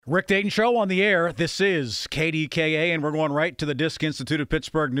Rick Dayton Show on the air. This is KDKA, and we're going right to the Disc Institute of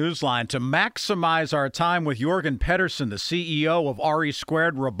Pittsburgh Newsline to maximize our time with Jorgen Pedersen, the CEO of RE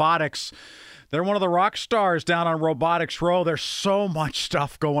Squared Robotics. They're one of the rock stars down on Robotics Row. There's so much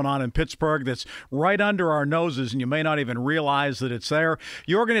stuff going on in Pittsburgh that's right under our noses, and you may not even realize that it's there.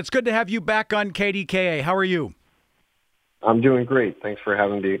 Jorgen, it's good to have you back on KDKA. How are you? I'm doing great. Thanks for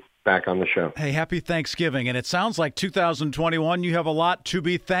having me back on the show. Hey, happy Thanksgiving. And it sounds like 2021, you have a lot to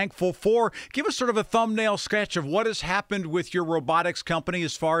be thankful for. Give us sort of a thumbnail sketch of what has happened with your robotics company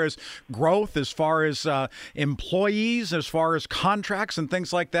as far as growth, as far as employees, as far as contracts and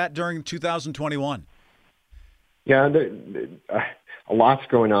things like that during 2021. Yeah, a lot's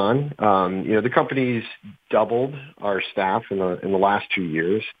going on. The company's doubled our staff in the last 2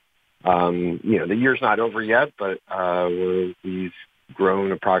 years. The year's not over yet, but we've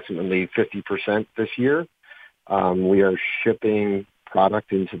grown approximately 50% this year. We are shipping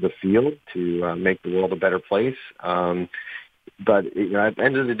product into the field to make the world a better place. But at the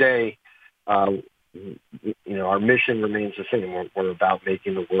end of the day, our mission remains the same. We're about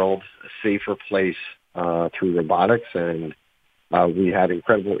making the world a safer place through robotics, and we had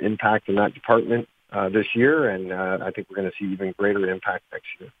incredible impact in that department this year, and I think we're going to see even greater impact next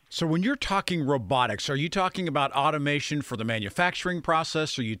year. So when you're talking robotics, are you talking about automation for the manufacturing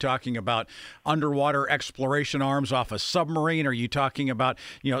process? Are you talking about underwater exploration arms off a submarine? Are you talking about,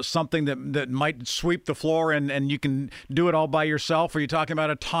 something that might sweep the floor and you can do it all by yourself? Are you talking about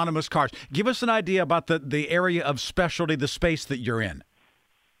autonomous cars? Give us an idea about the area of specialty, the space that you're in.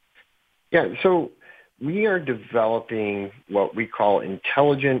 Yeah, so we are developing what we call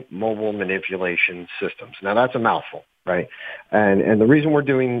intelligent mobile manipulation systems. Now, that's a mouthful, right? And the reason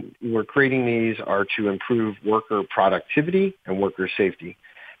we're creating these are to improve worker productivity and worker safety.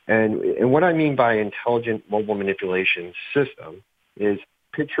 And what I mean by intelligent mobile manipulation system is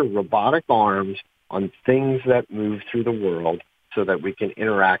picture robotic arms on things that move through the world so that we can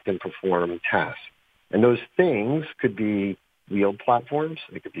interact and perform tasks. And those things could be wheeled platforms.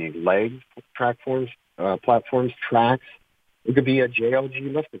 It could be leg platforms, tracks. It could be a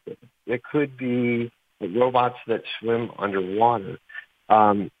JLG lift equipment. It could be robots that swim underwater.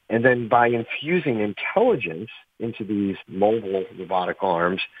 And then by infusing intelligence into these mobile robotic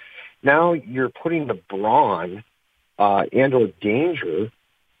arms, now you're putting the brawn and or danger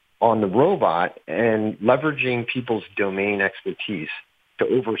on the robot and leveraging people's domain expertise to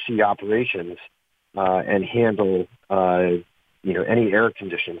oversee operations and handle any error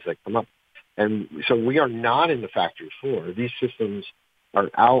conditions that come up. And so we are not in the factory floor. These systems are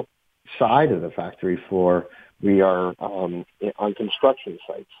outside of the factory floor. We are on construction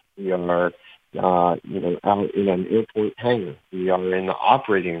sites. We are, out in an airport hangar. We are in the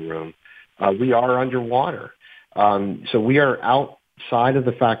operating room. We are underwater. So we are outside of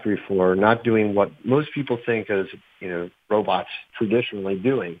the factory floor, not doing what most people think as, robots traditionally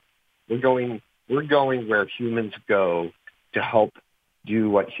doing. We're going where humans go to help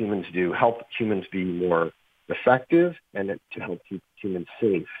do what humans do, help humans be more effective, and to help keep humans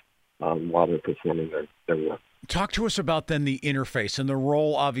safe while they're performing their work. Talk to us about then the interface and the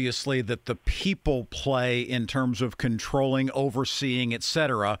role, obviously, that the people play in terms of controlling, overseeing, et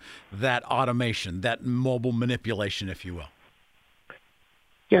cetera, that automation, that mobile manipulation, if you will.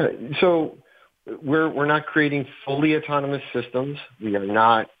 Yeah, so we're not creating fully autonomous systems. We are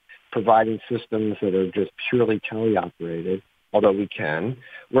not providing systems that are just purely teleoperated, although we can.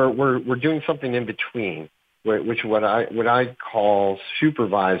 We're doing something in between, which what I call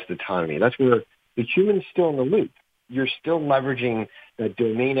supervised autonomy. That's where the human's still in the loop. You're still leveraging the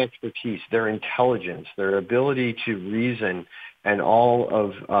domain expertise, their intelligence, their ability to reason, and all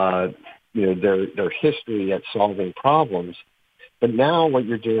of their history at solving problems. But now what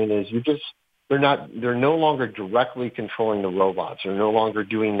you're doing is they're no longer directly controlling the robots. They're no longer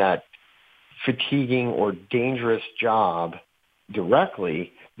doing that fatiguing or dangerous job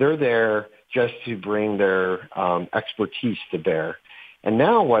directly. They're there just to bring their expertise to bear. And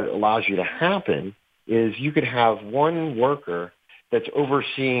now what allows you to happen is you could have one worker that's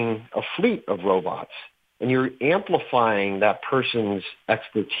overseeing a fleet of robots, and you're amplifying that person's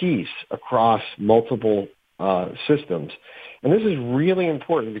expertise across multiple systems. And this is really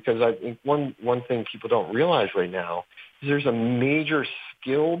important because I think one thing people don't realize right now is there's a major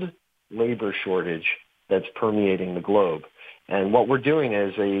skilled labor shortage that's permeating the globe. And what we're doing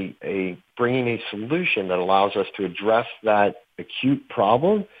is bringing a solution that allows us to address that acute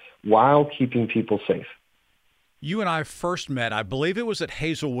problem while keeping people safe. You and I first met, I believe it was at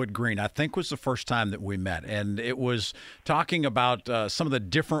Hazelwood Green, I think was the first time that we met. And it was talking about some of the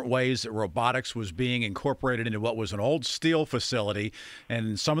different ways that robotics was being incorporated into what was an old steel facility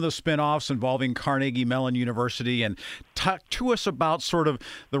and some of the spinoffs involving Carnegie Mellon University. And talk to us about sort of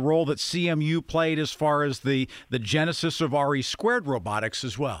the role that CMU played as far as the genesis of RE Squared robotics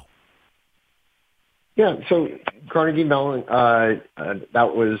as well. Yeah, so Carnegie Mellon,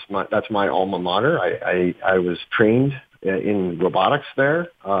 that's my alma mater. I was trained in robotics there.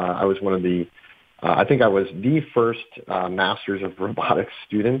 I was one of the, I think I was the first Masters of Robotics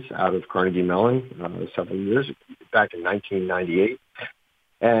students out of Carnegie Mellon several years back in 1998.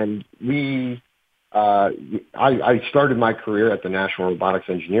 And I started my career at the National Robotics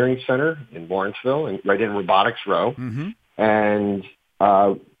Engineering Center in Lawrenceville, right in Robotics Row. Mm-hmm. And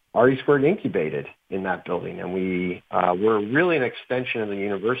RE Squared incubated in that building, and we were really an extension of the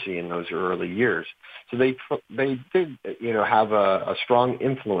university in those early years. So they did, have a strong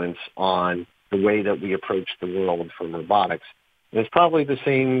influence on the way that we approach the world from robotics. And it's probably the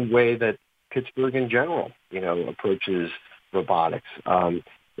same way that Pittsburgh in general, approaches robotics.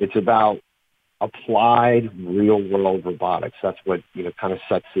 It's about applied real-world robotics. That's what kind of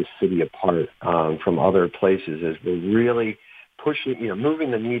sets this city apart from other places. Is we're really pushing, moving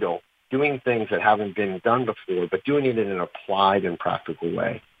the needle, doing things that haven't been done before, but doing it in an applied and practical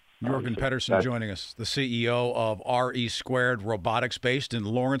way. Jorgen Pedersen joining us, the CEO of RE Squared Robotics based in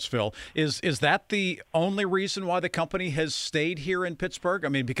Lawrenceville. Is that the only reason why the company has stayed here in Pittsburgh? I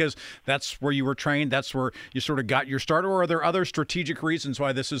mean, because that's where you were trained, that's where you sort of got your start, or are there other strategic reasons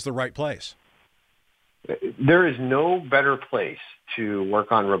why this is the right place? There is no better place to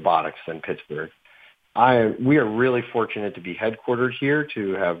work on robotics than Pittsburgh. We are really fortunate to be headquartered here,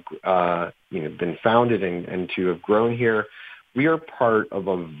 to have been founded and to have grown here. We are part of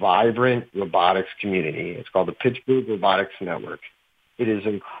a vibrant robotics community. It's called the Pittsburgh Robotics Network. It is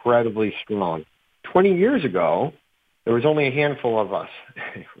incredibly strong. 20 years ago, there was only a handful of us,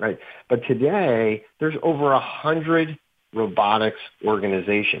 right? But today, there's over 100 robotics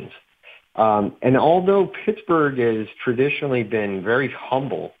organizations. And although Pittsburgh has traditionally been very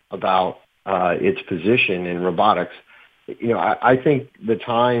humble about its position in robotics, I think the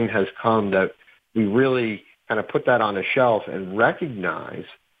time has come that we really kind of put that on a shelf and recognize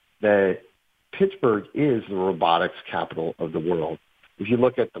that Pittsburgh is the robotics capital of the world. If you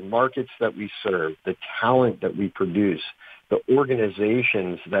look at the markets that we serve, the talent that we produce, the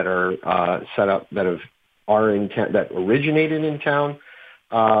organizations that are set up that originated in town,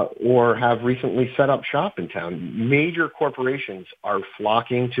 or have recently set up shop in town. Major corporations are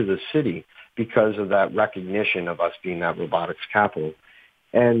flocking to the city because of that recognition of us being that robotics capital.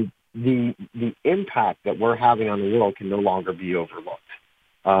 And the impact that we're having on the world can no longer be overlooked.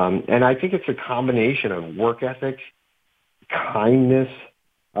 And I think it's a combination of work ethic, kindness,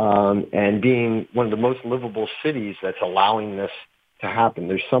 and being one of the most livable cities that's allowing this to happen.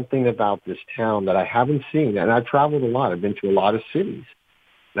 There's something about this town that I haven't seen, and I've traveled a lot. I've been to a lot of cities.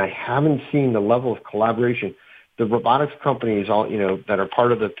 And I haven't seen the level of collaboration. The robotics companies, all that are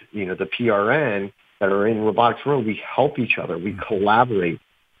part of the the PRN that are in robotics world, we help each other, we collaborate,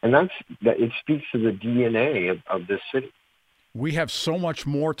 and it speaks to the DNA of this city. We have so much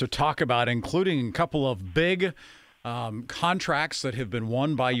more to talk about, including a couple of big contracts that have been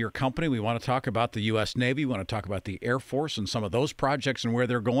won by your company. We want to talk about the U.S. Navy. We want to talk about the Air Force and some of those projects and where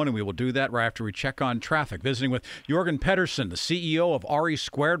they're going, and we will do that right after we check on traffic. Visiting with Jorgen Pedersen, the CEO of RE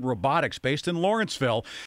Squared Robotics based in Lawrenceville.